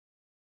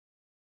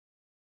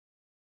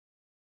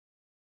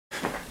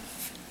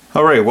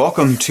Alright,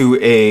 welcome to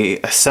a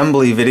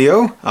assembly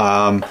video.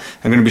 I'm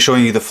going to be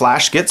showing you the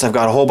Flash Gitz. I've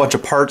got a whole bunch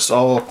of parts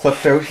all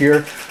clipped out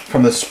here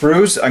from the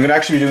sprues. I'm going to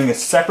actually be doing a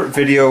separate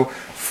video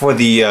for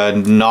the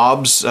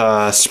knobs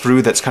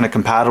sprue that's kind of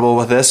compatible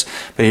with this.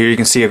 But here you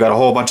can see I've got a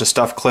whole bunch of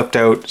stuff clipped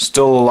out.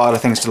 Still a lot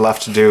of things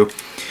left to do.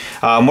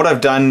 What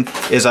I've done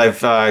is I've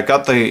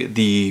got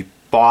the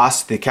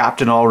boss, the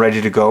captain, all ready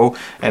to go,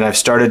 and I've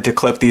started to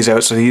clip these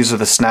out. So these are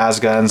the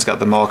snaz guns, got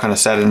them all kind of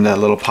set into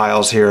little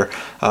piles here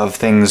of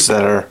things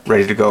that are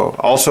ready to go.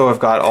 Also, I've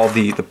got all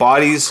the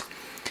bodies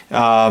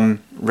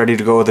ready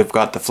to go. They've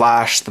got the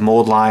flash, the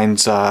mold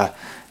lines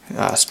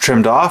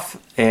trimmed off,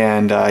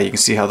 and you can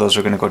see how those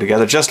are going to go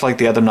together just like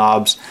the other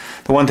knobs.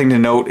 The one thing to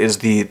note is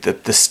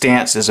the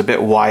stance is a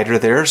bit wider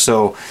there,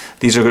 so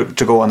these are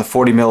to go on the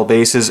 40mm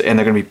bases, and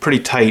they're going to be pretty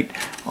tight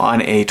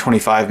on a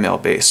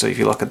 25mm base. So if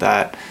you look at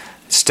that,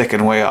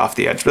 sticking way off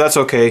the edge, but that's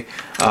okay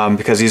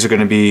because these are going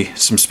to be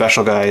some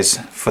special guys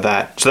for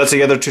that. So that's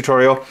the other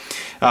tutorial.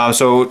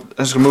 So I'm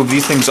just going to move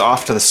these things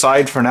off to the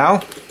side for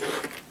now,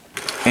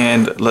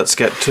 and let's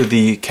get to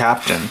the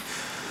captain.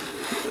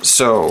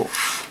 So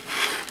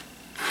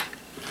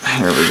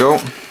here we go.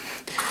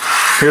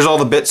 Here's all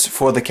the bits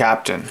for the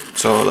captain.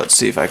 So let's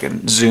see if I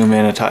can zoom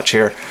in a touch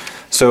here.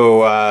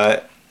 So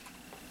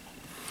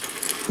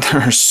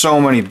there are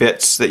so many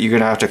bits that you're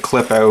going to have to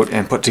clip out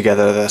and put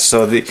together this.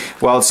 So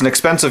while it's an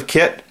expensive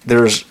kit,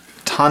 there's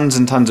tons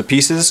and tons of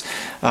pieces.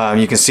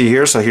 You can see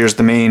here, so here's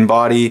the main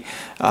body,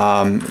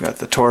 got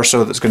the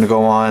torso that's going to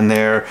go on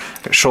there,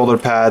 got shoulder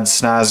pads,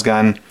 snaz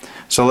gun.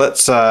 So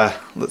let's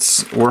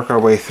work our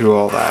way through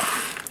all that.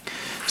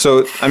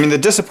 So I mean, the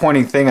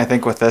disappointing thing I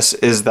think with this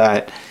is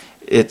that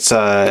it's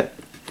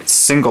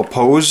single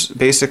pose.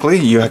 Basically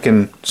you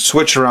can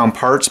switch around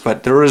parts,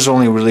 but there is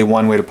only really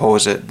one way to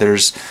pose it.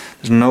 There's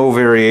no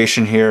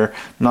variation here,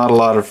 not a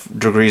lot of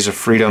degrees of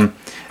freedom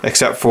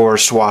except for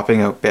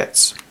swapping out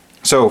bits.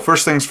 So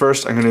first things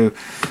first, I'm going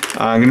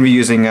to be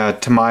using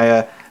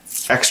Tamiya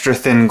extra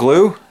thin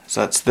glue.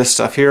 So that's this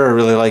stuff here. I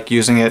really like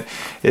using it.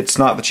 It's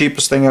not the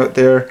cheapest thing out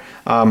there,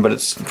 but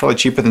it's probably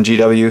cheaper than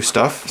GW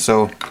stuff,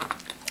 so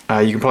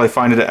you can probably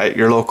find it at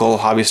your local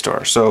hobby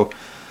store. So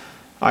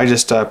I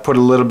just put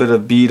a little bit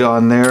of bead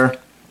on there,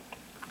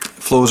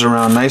 flows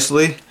around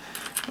nicely,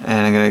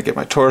 and I'm going to get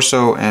my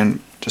torso and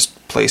just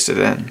place it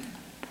in.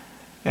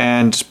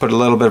 And just put a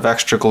little bit of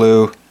extra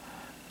glue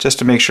just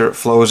to make sure it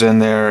flows in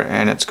there,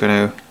 and it's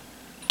going to...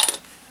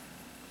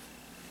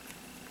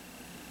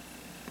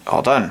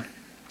 all done.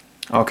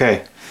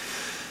 Okay,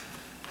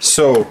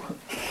 so you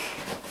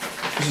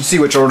can see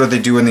which order they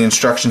do in the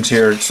instructions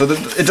here. So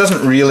it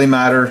doesn't really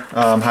matter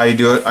how you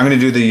do it. I'm going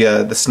to do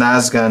the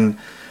snaz gun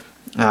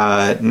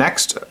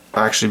next.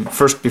 Actually,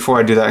 first, before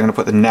I do that, I'm going to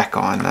put the neck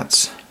on.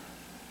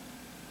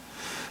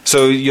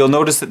 So you'll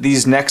notice that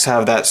these necks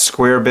have that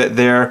square bit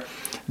there.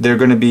 They're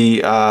going to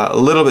be a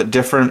little bit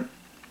different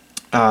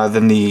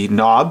than the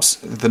knobs.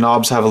 The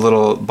knobs have a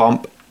little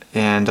bump,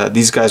 and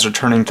these guys are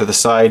turning to the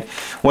side.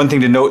 One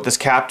thing to note, this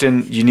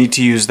captain, you need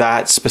to use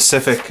that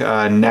specific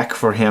neck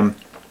for him.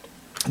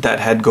 That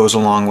head goes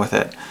along with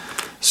it.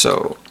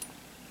 So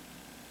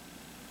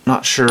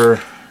not sure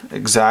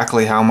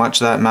exactly how much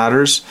that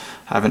matters.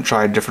 I haven't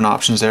tried different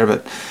options there,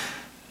 but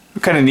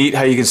kind of neat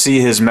how you can see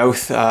his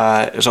mouth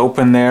is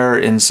open there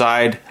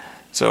inside.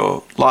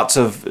 So lots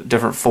of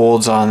different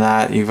folds on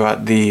that. You've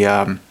got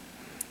the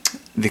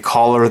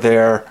collar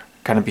there,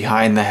 kind of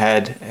behind the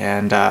head,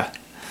 and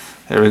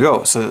there we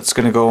go. So that's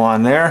going to go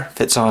on there.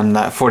 Fits on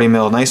that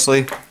 40mm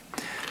nicely.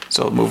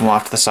 So we'll move them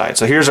off to the side.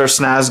 So here's our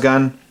snaz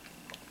gun,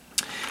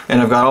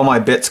 and I've got all my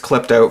bits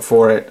clipped out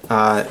for it.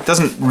 It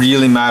doesn't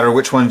really matter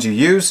which ones you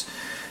use,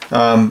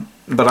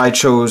 but I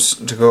chose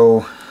to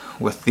go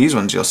with these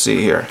ones you'll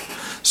see here.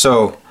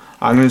 So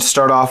I'm going to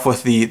start off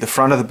with the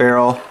front of the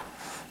barrel.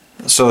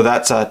 So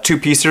that's two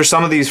pieces.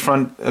 Some of these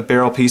front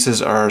barrel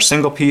pieces are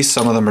single piece,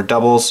 some of them are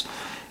doubles,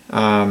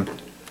 and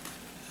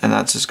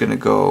that's just going to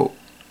go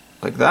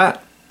like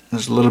that.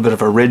 There's a little bit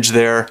of a ridge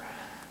there,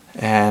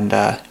 and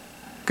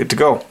good to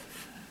go.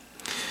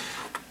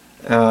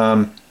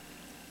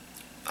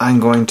 I'm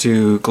going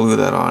to glue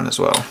that on as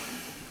well.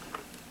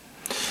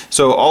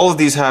 So all of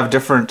these have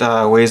different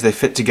ways they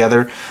fit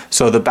together.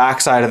 So the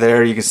back side of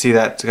there, you can see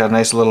that it's got a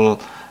nice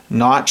little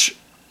notch.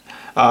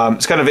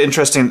 It's kind of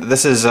interesting.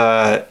 This is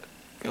a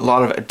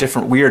lot of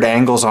different weird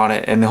angles on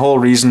it, and the whole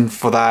reason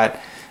for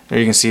that, there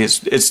you can see,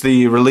 it's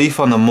the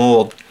relief on the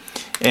mold.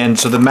 And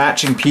so the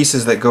matching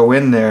pieces that go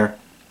in there,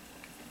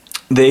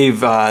 they've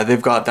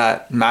got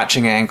that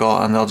matching angle,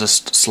 and they'll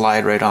just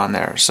slide right on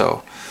there.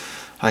 So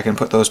I can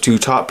put those two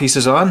top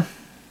pieces on.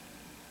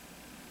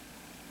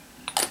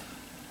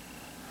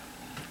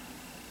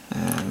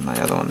 And my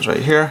other one's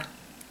right here.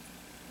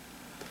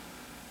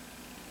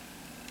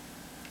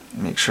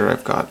 Make sure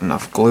I've got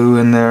enough glue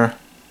in there.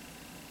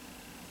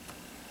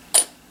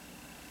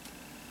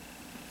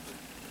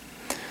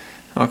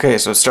 Okay,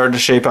 so it's starting to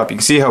shape up. You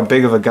can see how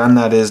big of a gun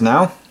that is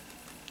now.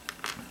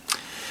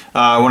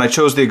 When I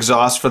chose the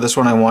exhaust for this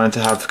one, I wanted to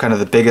have kind of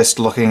the biggest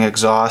looking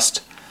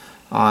exhaust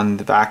on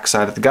the back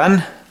side of the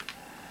gun.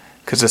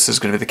 because this is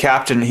going to be the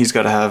captain. He's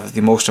got to have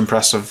the most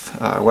impressive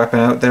weapon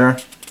out there.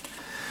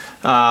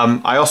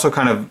 I also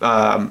kind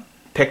of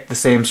picked the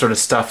same sort of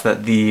stuff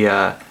that the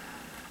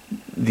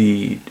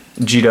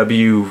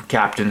GW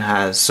captain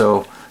has,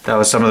 so that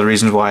was some of the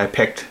reasons why I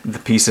picked the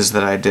pieces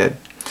that I did.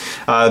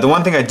 The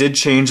one thing I did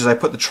change is I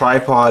put the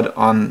tripod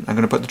on. I'm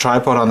going to put the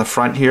tripod on the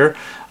front here.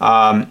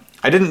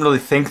 I didn't really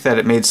think that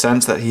it made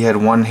sense that he had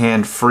one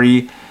hand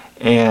free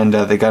and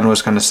the gun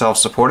was kind of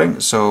self-supporting,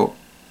 so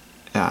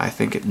yeah, I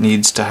think it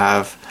needs to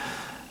have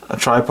a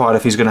tripod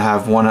if he's going to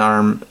have one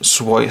arm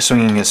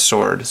swinging his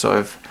sword. So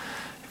I've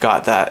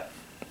got that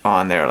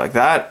on there like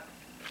that,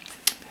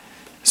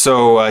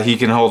 so he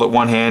can hold it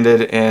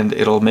one-handed, and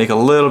it'll make a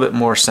little bit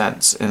more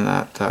sense in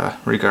that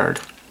regard.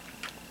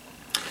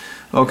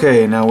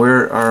 Okay, now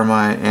where are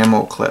my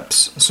ammo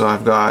clips? So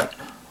I've got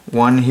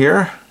one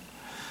here.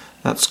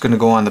 That's going to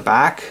go on the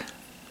back.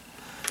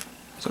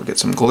 So I'll get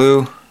some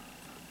glue.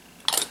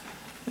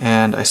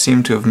 And I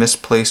seem to have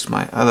misplaced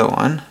my other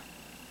one.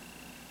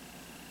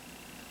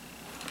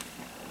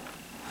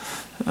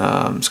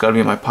 It's got to be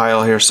in my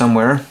pile here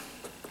somewhere.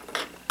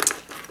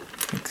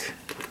 I think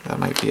that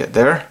might be it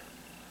there.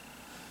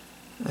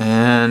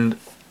 And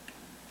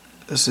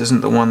this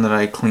isn't the one that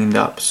I cleaned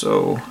up,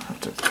 so I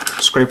have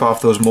to scrape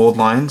off those mold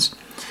lines.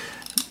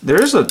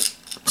 There is a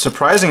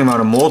surprising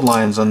amount of mold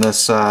lines on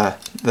this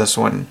this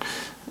one.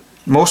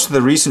 Most of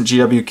the recent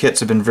GW kits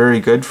have been very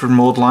good for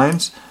mold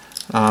lines,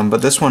 but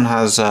this one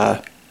has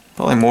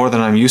probably more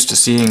than I'm used to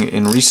seeing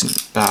in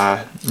recent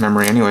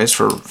memory anyways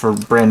for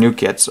brand new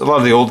kits. A lot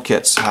of the old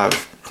kits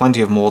have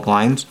plenty of mold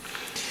lines,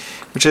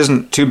 which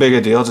isn't too big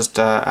a deal, just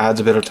adds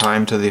a bit of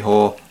time to the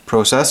whole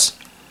process.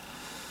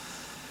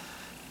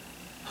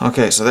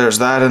 Okay, so there's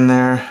that in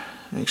there.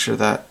 Make sure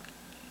that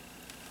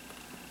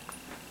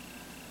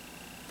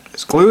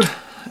is glued,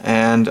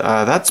 and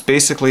that's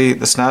basically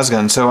the snaz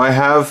gun. So I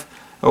have,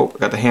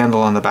 got the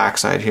handle on the back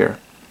side here,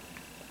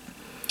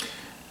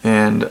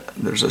 and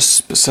there's a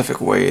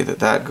specific way that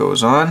that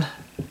goes on.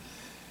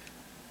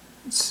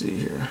 Let's see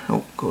here. Oh,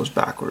 it goes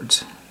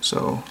backwards.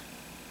 So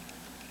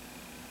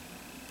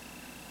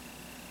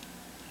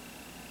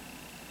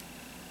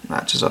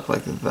matches up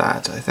like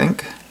that, I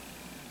think.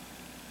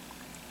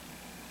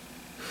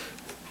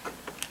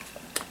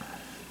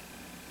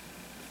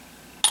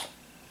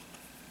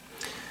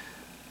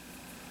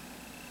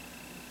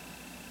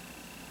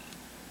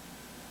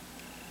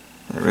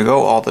 There we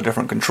go, all the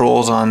different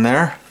controls on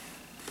there.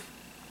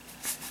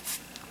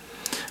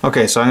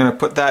 Okay, so I'm going to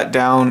put that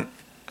down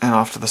and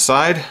off to the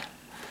side,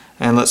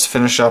 and let's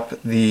finish up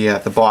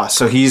the boss.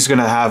 So he's going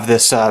to have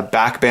this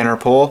back banner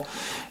pole,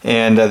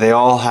 and they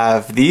all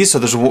have these. So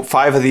there's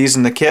 5 of these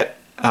in the kit.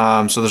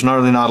 So there's not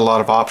really not a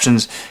lot of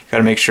options. Got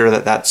to make sure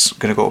that that's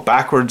going to go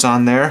backwards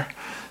on there,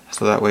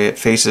 so that way it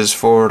faces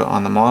forward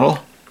on the model.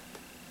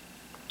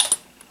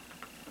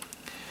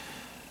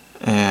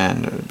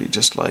 And it would be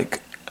just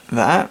like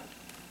that.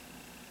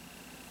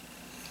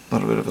 A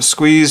little bit of a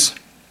squeeze.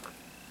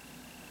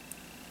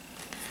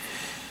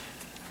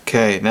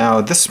 Okay,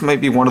 now this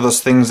might be one of those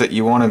things that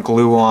you want to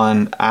glue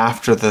on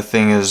after the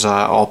thing is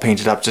all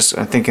painted up. Just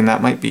I'm thinking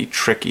that might be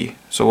tricky,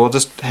 so we'll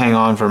just hang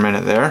on for a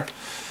minute there.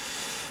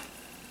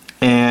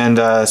 And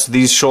so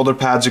these shoulder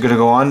pads are going to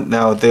go on.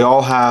 Now they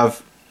all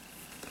have,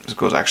 this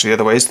goes actually the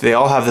other ways, they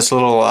all have this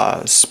little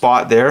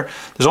spot there.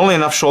 There's only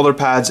enough shoulder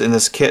pads in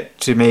this kit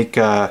to make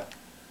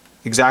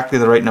exactly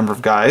the right number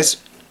of guys.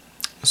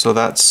 So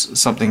that's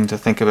something to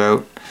think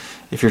about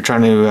if you're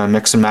trying to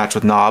mix and match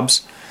with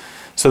knobs.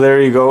 So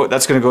there you go,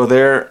 that's going to go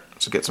there.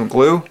 So get some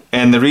glue.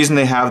 And the reason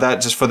they have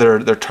that just for their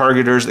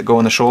targeters that go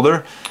on the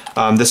shoulder.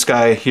 This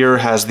guy here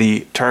has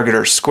the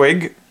targeter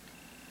squig.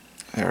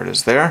 There it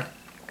is there.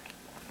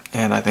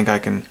 And I think I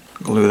can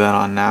glue that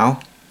on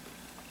now.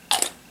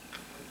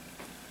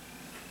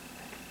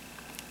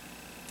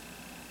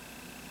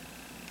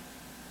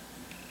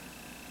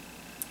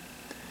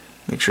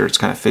 Make sure it's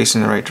kind of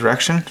facing the right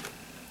direction.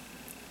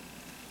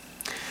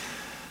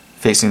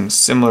 Facing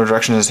similar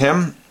direction as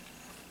him.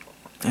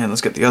 And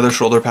let's get the other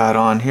shoulder pad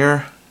on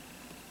here.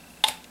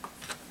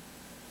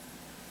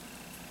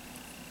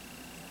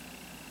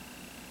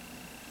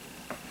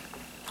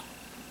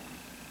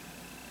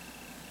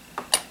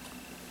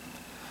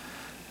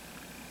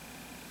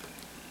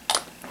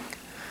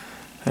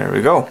 There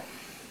we go.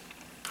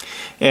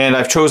 And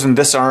I've chosen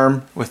this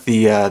arm with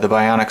the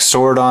bionic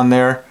sword on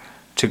there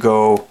to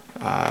go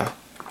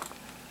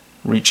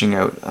reaching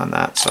out on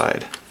that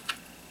side.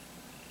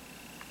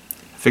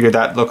 Figured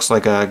that looks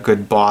like a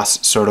good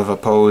boss sort of a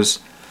pose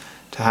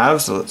to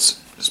have, so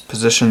let's just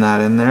position that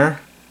in there.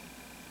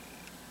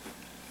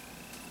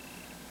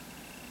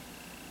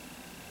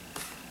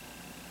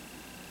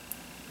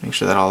 Make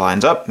sure that all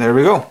lines up. There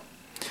we go.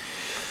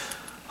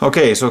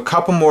 Okay, so a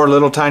couple more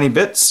little tiny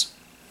bits.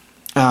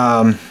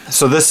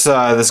 So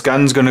this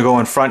gun's going to go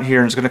in front here,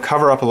 and it's going to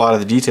cover up a lot of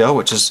the detail,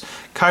 which is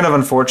kind of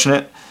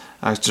unfortunate.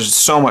 There's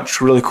so much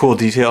really cool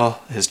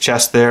detail. His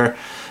chest there.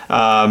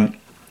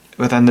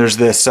 But then there's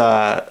this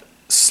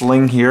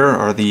sling here,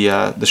 or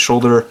the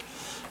shoulder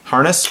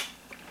harness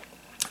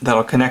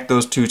that'll connect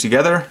those two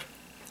together.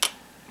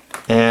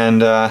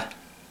 And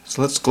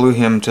so let's glue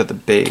him to the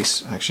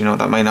base. Actually, no,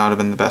 that might not have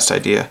been the best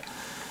idea.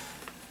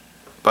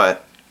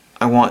 But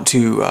I want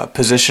to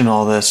position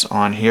all this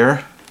on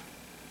here.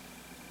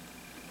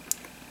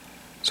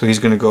 So he's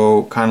going to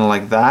go kind of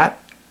like that.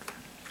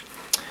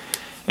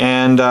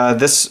 And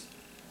this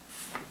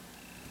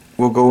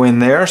will go in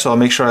there, so I'll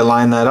make sure I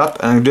line that up.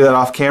 And I'm going to do that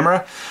off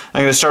camera.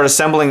 I'm going to start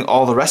assembling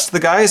all the rest of the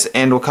guys,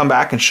 and we'll come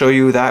back and show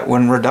you that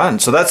when we're done.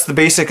 So that's the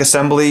basic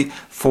assembly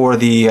for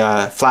the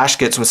Flash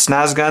Gitz with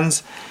snaz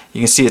guns.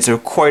 You can see it's a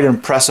quite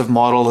impressive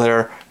model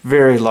there,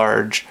 very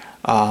large,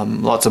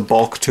 lots of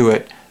bulk to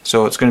it.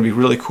 So it's going to be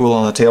really cool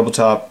on the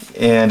tabletop,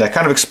 and it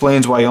kind of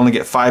explains why you only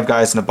get 5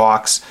 guys in a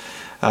box.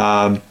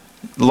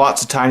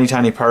 Lots of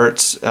tiny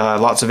parts,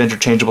 lots of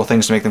interchangeable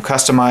things to make them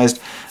customized,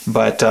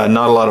 but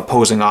not a lot of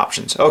posing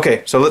options.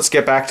 Okay, so let's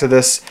get back to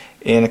this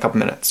in a couple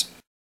minutes.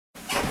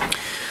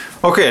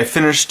 Okay, I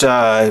finished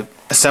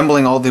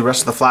assembling all the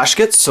rest of the Flash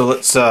Gitz, so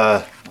let's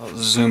I'll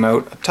zoom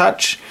out a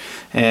touch,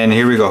 and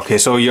here we go. Okay,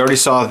 so you already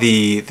saw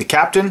the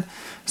captain,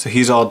 so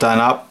he's all done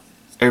up,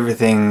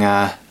 everything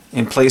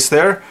in place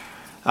there.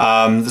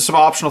 There's some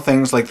optional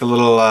things like the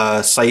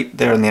little sight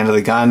there on the end of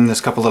the gun.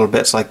 There's a couple little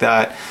bits like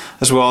that,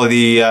 as well.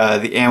 The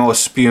ammo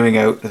spewing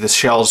out, the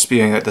shells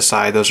spewing out the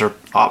side. Those are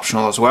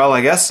optional as well,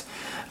 I guess.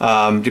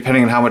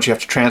 Depending on how much you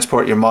have to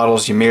transport your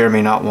models, you may or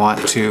may not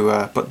want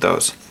to put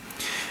those.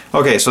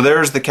 Okay, so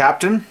there's the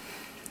captain.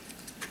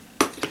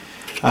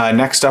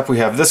 Next up we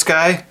have this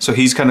guy. So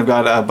he's kind of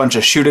got a bunch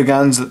of shooter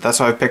guns. That's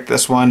why I picked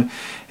this one,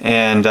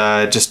 and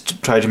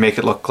just tried to make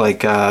it look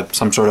like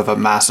some sort of a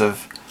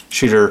massive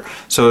shooter.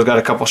 So we've got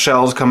a couple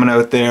shells coming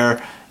out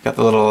there, got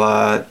the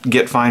little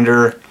Git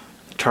finder,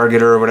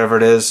 targeter, whatever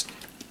it is,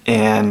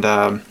 and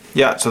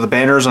yeah, so the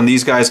banners on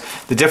these guys,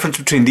 the difference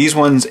between these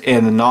ones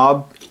and the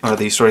knob, or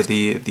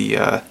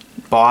the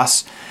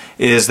boss,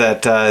 is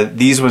that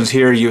these ones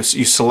here, you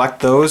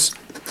select those,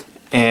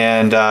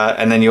 and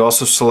then you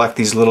also select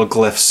these little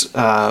glyphs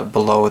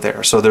below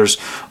there. So there's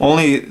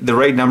only the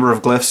right number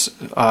of glyphs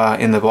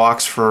in the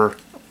box for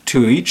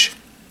 2 each.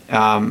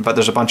 But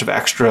there's a bunch of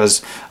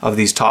extras of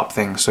these top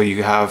things, so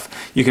you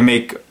can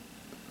make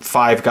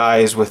 5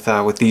 guys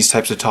with these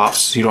types of tops,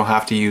 so you don't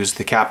have to use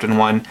the captain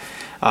one.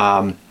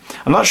 I'm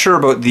not sure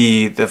about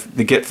the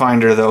Git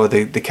finder though.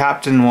 The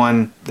captain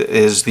one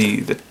is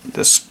the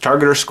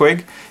targeter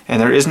squig, and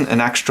there isn't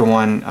an extra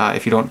one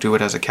if you don't do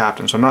it as a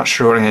captain. So I'm not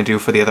sure what I'm going to do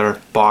for the other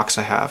box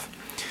I have.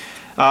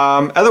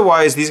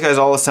 Otherwise, these guys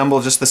all assemble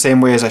just the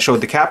same way as I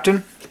showed the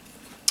captain.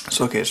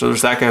 So okay, so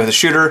there's that guy with the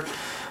shooter.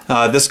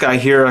 This guy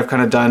here, I've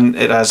kind of done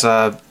it as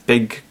a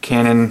big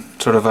cannon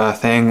sort of a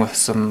thing with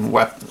some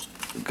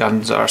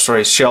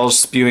shells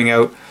spewing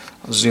out.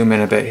 I'll zoom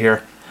in a bit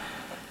here.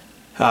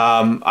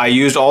 I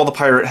used all the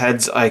pirate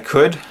heads I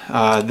could.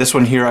 This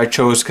one here I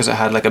chose because it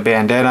had like a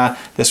bandana.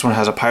 This one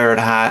has a pirate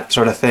hat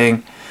sort of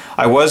thing.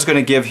 I was going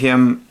to give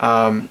him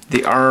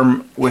the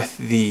arm with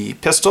the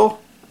pistol,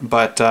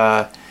 but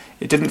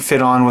it didn't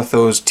fit on with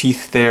those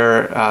teeth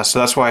there, so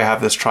that's why I have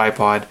this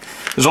tripod.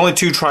 There's only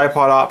 2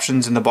 tripod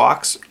options in the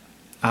box,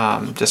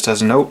 just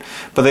as a note,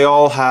 but they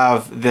all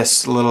have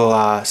this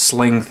little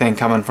sling thing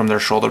coming from their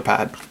shoulder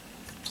pad.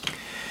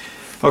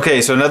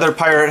 Okay, so another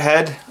pirate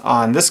head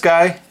on this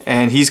guy,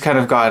 and he's kind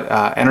of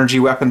got energy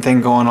weapon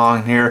thing going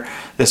on here.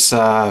 This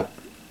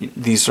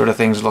these sort of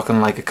things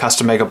looking like a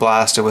custom Mega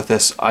Blaster with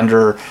this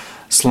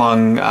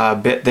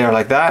underslung bit there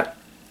like that,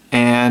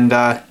 and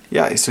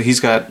yeah, so he's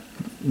got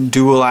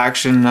dual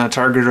action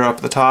targeter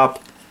up the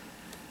top,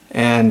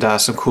 and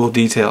some cool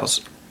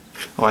details.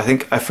 Oh, I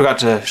think I forgot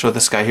to show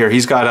this guy here.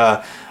 He's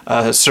got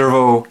a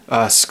servo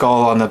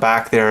skull on the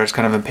back there. It's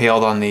kind of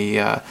impaled on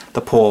the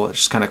pole, which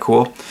is kind of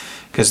cool,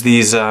 because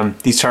these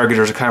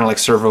targeters are kind of like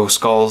servo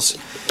skulls,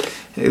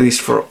 at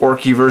least for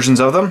orky versions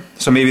of them.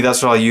 So maybe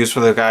that's what I'll use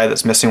for the guy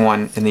that's missing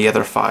one in the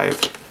other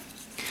 5.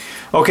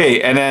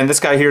 Okay, and then this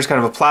guy here is kind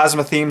of a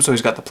plasma theme, so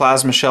he's got the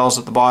plasma shells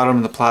at the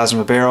bottom, the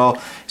plasma barrel.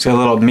 He's got a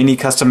little mini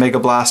custom Mega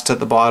Blast at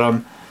the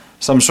bottom,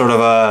 some sort of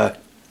a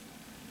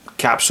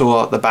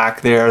capsule at the back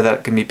there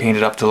that can be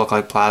painted up to look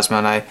like plasma.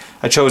 And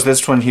I chose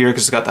this one here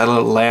because it's got that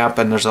little lamp,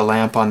 and there's a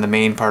lamp on the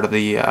main part of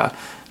the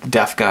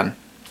def gun.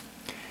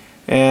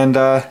 And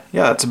yeah,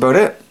 that's about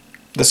it.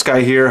 This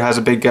guy here has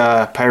a big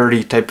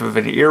piratey type of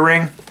an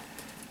earring,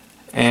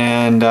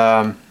 and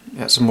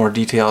yeah, some more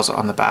details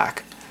on the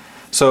back.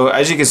 So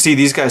as you can see,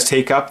 these guys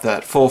take up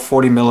that full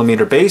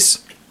 40mm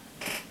base,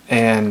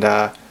 and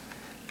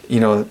you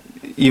know,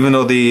 even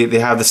though they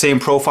have the same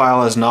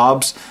profile as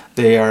knobs,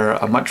 they are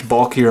a much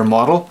bulkier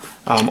model,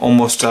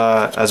 almost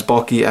as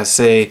bulky as,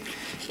 say,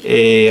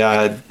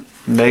 a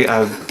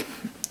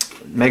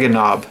Mega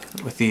Knob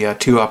with the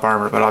 2-up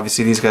armor, but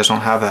obviously these guys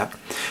don't have that.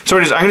 So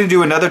anyways, I'm going to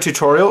do another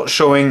tutorial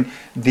showing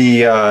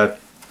the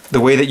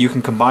way that you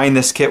can combine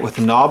this kit with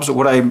the knobs.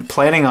 What I'm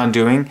planning on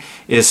doing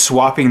is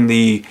swapping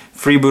the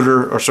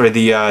freebooter, or sorry,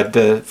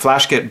 the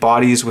Flash Git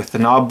bodies with the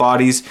knob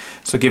bodies.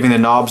 So giving the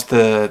knobs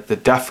the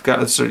def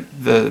guns,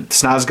 the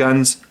snaz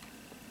guns,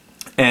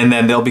 and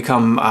then they'll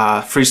become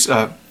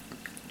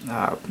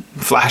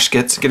Flash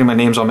Gitz, getting my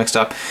names all mixed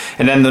up.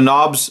 And then the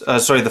knobs,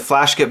 the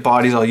Flash Git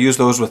bodies, I'll use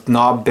those with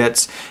knob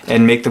bits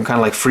and make them kind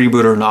of like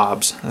freebooter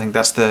knobs. I think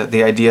that's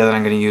the idea that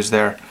I'm going to use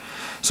there.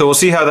 So we'll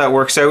see how that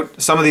works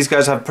out. Some of these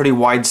guys have pretty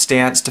wide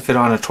stance to fit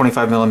on a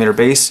 25mm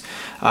base,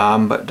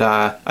 but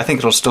I think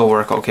it'll still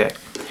work okay.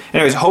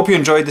 Anyways, hope you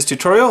enjoyed this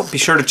tutorial. Be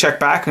sure to check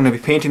back. I'm going to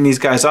be painting these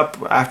guys up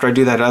after I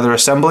do that other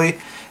assembly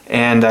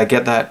and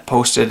get that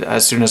posted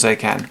as soon as I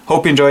can.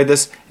 Hope you enjoyed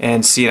this,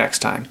 and see you next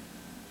time.